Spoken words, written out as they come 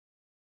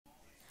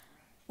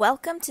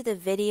Welcome to the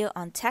video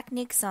on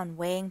techniques on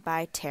weighing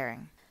by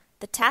tearing.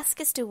 The task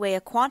is to weigh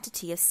a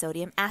quantity of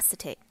sodium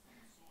acetate.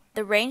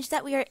 The range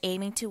that we are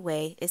aiming to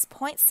weigh is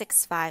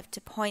 0.65 to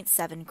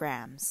 0.7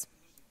 grams.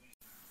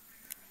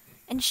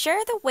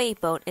 Ensure the weigh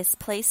boat is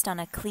placed on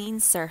a clean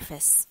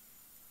surface.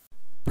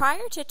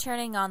 Prior to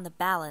turning on the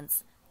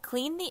balance,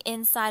 clean the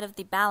inside of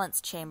the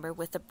balance chamber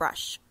with a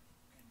brush.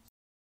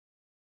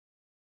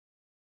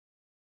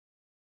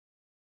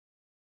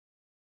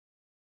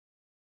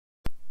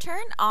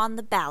 Turn on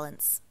the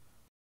balance.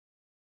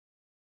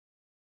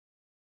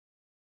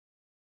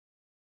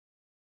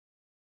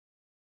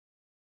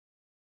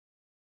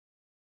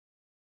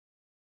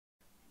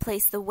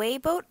 Place the weigh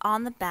boat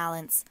on the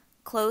balance,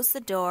 close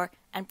the door,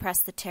 and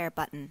press the tare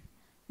button.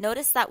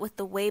 Notice that with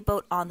the weigh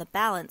boat on the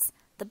balance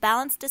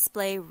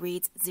display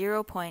reads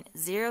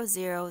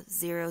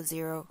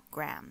 0.0000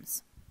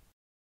 grams.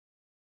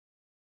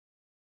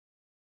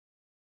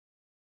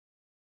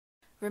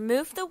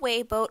 Remove the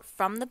weigh boat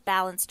from the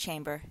balance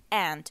chamber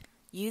and,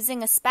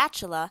 using a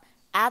spatula,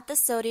 add the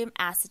sodium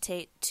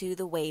acetate to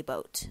the weigh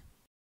boat.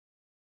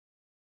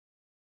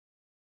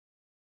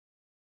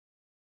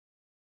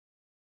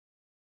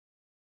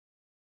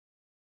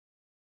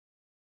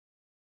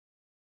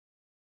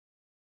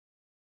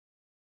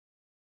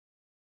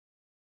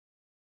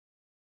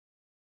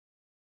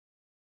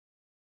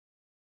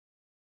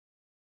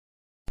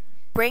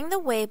 Bring the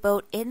weigh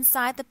boat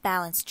inside the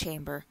balance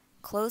chamber.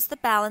 Close the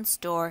balance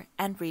door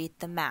and read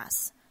the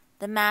mass.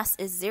 The mass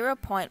is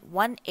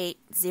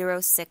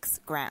 0.1806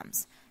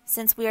 grams.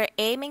 Since we are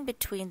aiming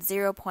between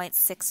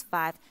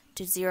 0.65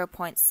 to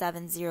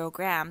 0.70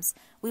 grams,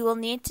 we will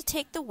need to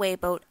take the weigh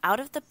boat out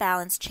of the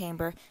balance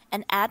chamber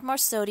and add more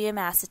sodium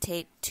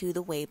acetate to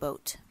the weigh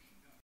boat.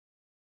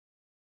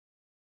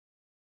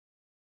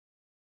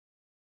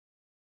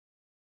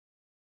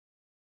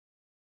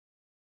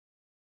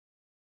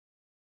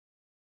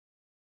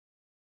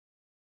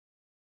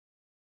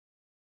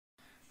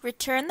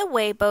 Return the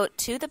weigh boat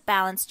to the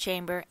balance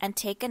chamber and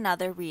take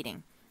another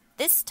reading.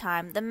 This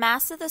time, the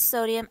mass of the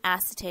sodium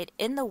acetate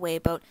in the weigh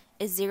boat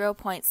is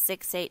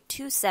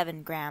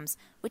 0.6827 grams,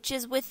 which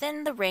is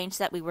within the range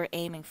that we were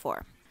aiming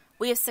for.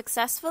 We have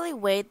successfully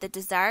weighed the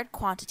desired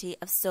quantity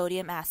of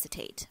sodium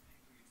acetate.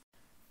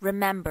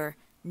 Remember,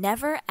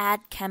 never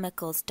add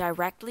chemicals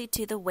directly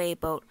to the weigh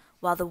boat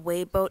while the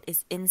weigh boat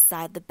is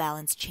inside the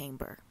balance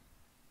chamber.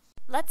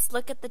 Let's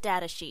look at the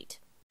data sheet.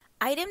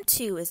 Item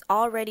 2 is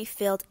already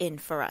filled in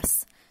for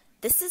us.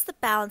 This is the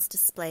balance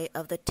display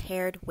of the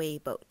tared weigh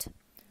boat.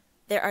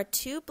 There are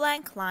 2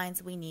 blank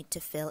lines we need to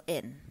fill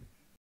in.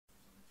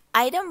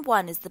 Item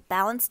 1 is the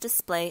balance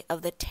display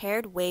of the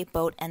tared weigh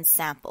boat and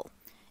sample.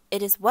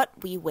 It is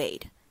what we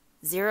weighed,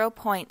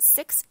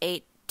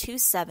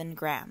 0.6827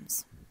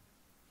 grams.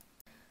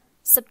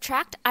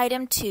 Subtract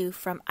item 2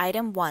 from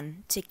item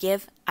 1 to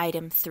give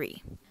item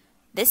 3.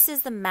 This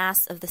is the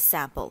mass of the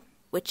sample,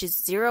 which is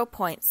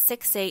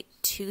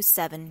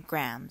 0.6827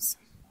 grams.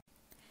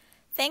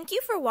 Thank you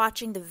for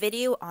watching the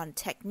video on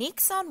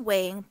techniques on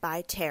weighing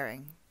by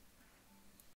tearing.